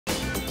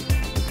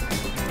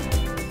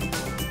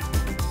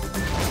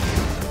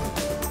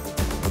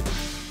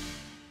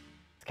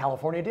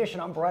California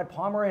Edition. I'm Brad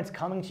Pomerantz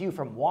coming to you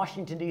from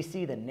Washington,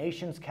 D.C., the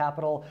nation's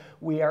capital.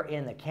 We are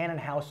in the Cannon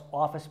House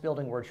office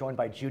building. We're joined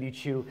by Judy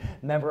Chu,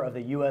 member of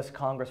the U.S.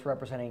 Congress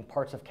representing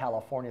parts of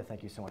California.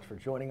 Thank you so much for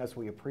joining us.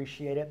 We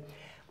appreciate it.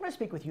 I want to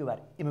speak with you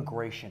about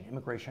immigration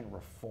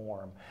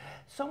reform.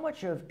 So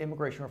much of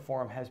immigration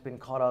reform has been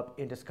caught up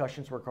in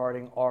discussions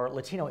regarding our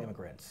Latino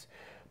immigrants.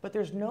 But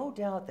there's no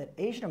doubt that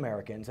Asian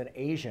Americans and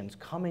Asians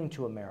coming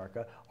to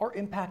America are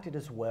impacted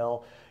as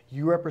well.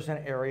 You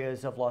represent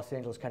areas of Los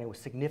Angeles County with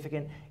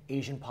significant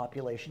Asian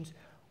populations.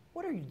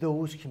 What are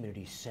those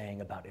communities saying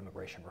about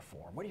immigration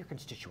reform? What are your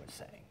constituents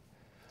saying?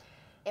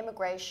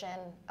 Immigration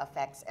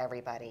affects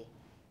everybody.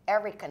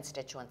 Every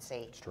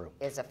constituency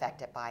is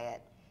affected by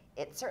it.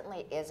 It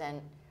certainly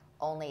isn't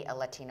only a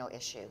Latino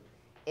issue.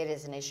 It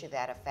is an issue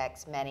that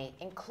affects many,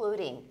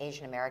 including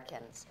Asian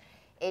Americans.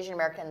 Asian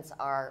Americans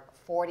are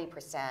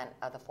 40%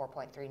 of the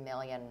 4.3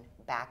 million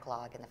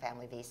backlog in the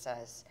family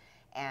visas.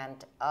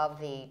 And of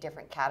the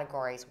different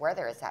categories where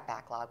there is that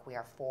backlog, we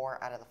are 4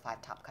 out of the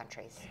 5 top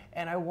countries.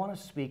 And I want to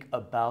speak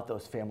about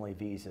those family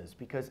visas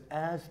because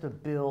as the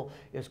bill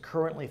is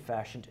currently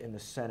fashioned in the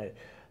Senate,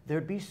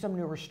 there'd be some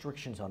new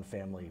restrictions on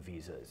family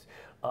visas.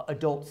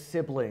 Adult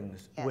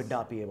siblings would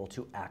not be able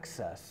to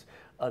access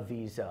a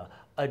visa.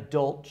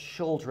 Adult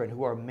children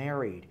who are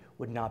married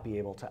would not be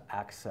able to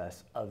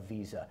access a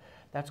visa.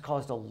 That's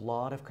caused a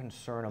lot of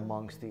concern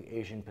amongst the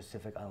Asian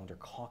Pacific Islander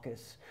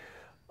caucus.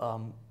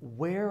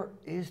 Where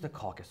is the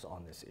caucus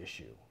on this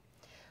issue?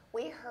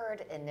 We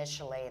heard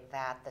initially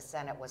that the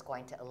Senate was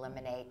going to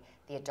eliminate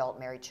the adult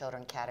married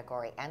children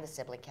category and the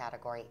sibling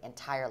category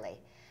entirely.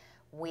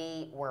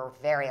 We were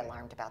very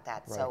alarmed about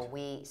that, so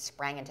we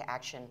sprang into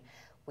action.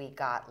 We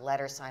got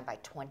letters signed by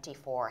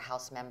 24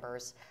 House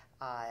members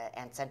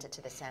and sent it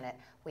to the Senate.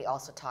 We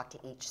also talked to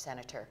each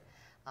senator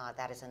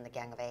that is in the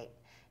Gang of 8.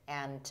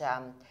 And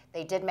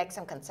they did make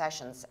some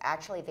concessions.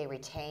 Actually, they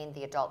retained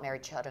the adult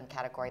married children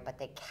category, but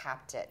they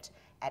capped it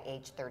at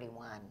age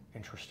 31.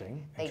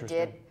 Interesting. They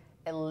did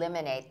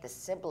eliminate the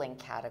sibling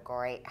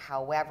category.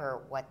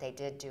 However, what they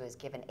did do is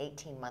give an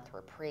 18-month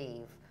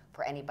reprieve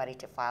for anybody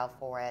to file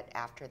for it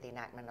after the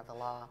enactment of the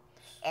law,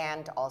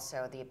 and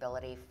also the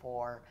ability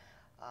for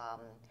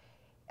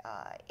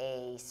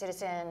a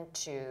citizen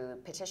to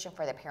petition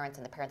for their parents,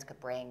 and the parents could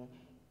bring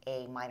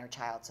a minor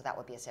child, so that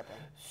would be a sibling.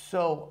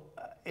 So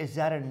is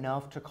that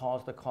enough to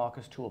cause the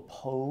caucus to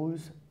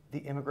oppose the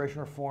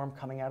immigration reform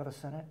coming out of the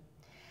Senate?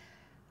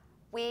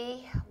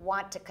 We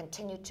want to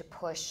continue to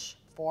push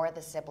for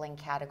the sibling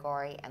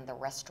category and the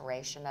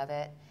restoration of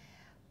it,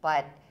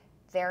 but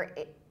there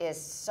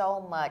is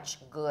so much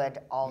good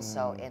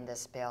also in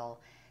this bill.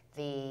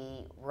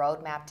 The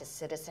roadmap to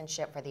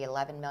citizenship for the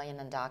 11 million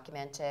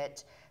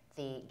undocumented,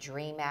 the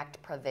DREAM Act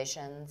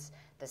provisions,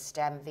 the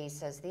STEM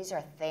visas, these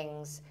are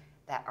things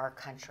that our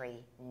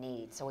country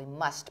needs, so we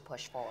must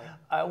push forward.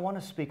 I want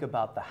to speak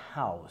about the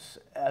House.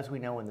 As we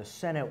know, in the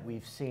Senate,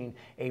 we've seen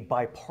a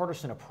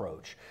bipartisan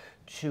approach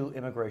to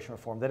immigration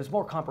reform that is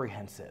more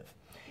comprehensive.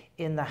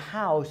 In the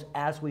House,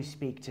 as we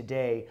speak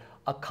today,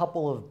 a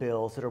couple of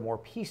bills that are more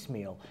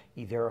piecemeal,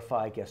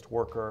 E-Verify, guest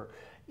worker,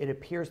 it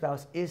appears the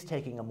House is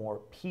taking a more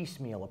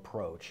piecemeal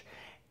approach.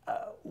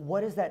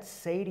 What does that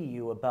say to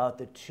you about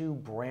the two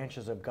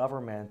branches of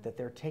government, that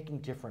they're taking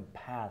different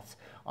paths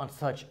on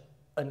such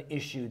an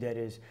issue that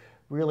has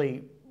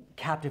really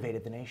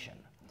captivated the nation?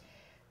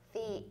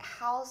 The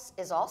House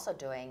is also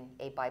doing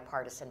a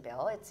bipartisan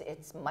bill.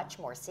 It's much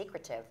more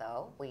secretive,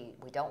 though. We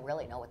don't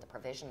really know what the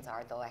provisions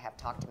are, though I have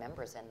talked to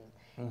members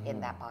in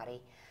that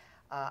body.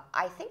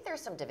 I think there's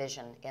some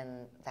division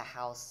in the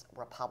House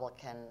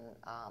Republican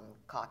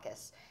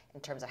caucus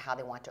in terms of how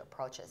they want to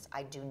approach this.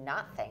 I do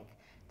not think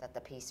that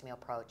the piecemeal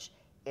approach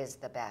is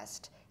the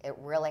best. It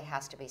really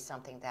has to be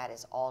something that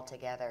is all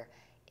together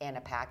in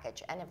a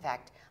package. And in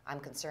fact, I'm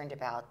concerned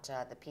about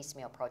the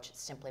piecemeal approach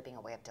simply being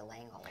a way of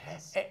delaying all of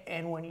this.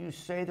 And when you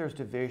say there's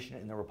division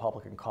in the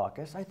Republican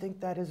caucus, I think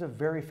that is a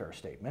very fair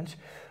statement.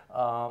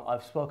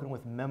 I've spoken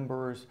with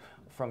members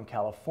from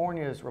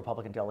California's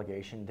Republican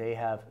delegation. They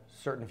have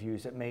certain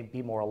views that may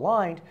be more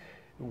aligned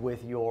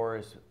with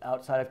yours.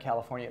 Outside of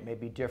California, it may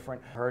be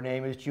different. Her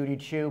name is Judy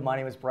Chu. My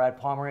name is Brad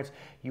Pomerantz.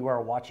 You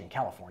are watching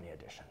California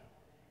Edition.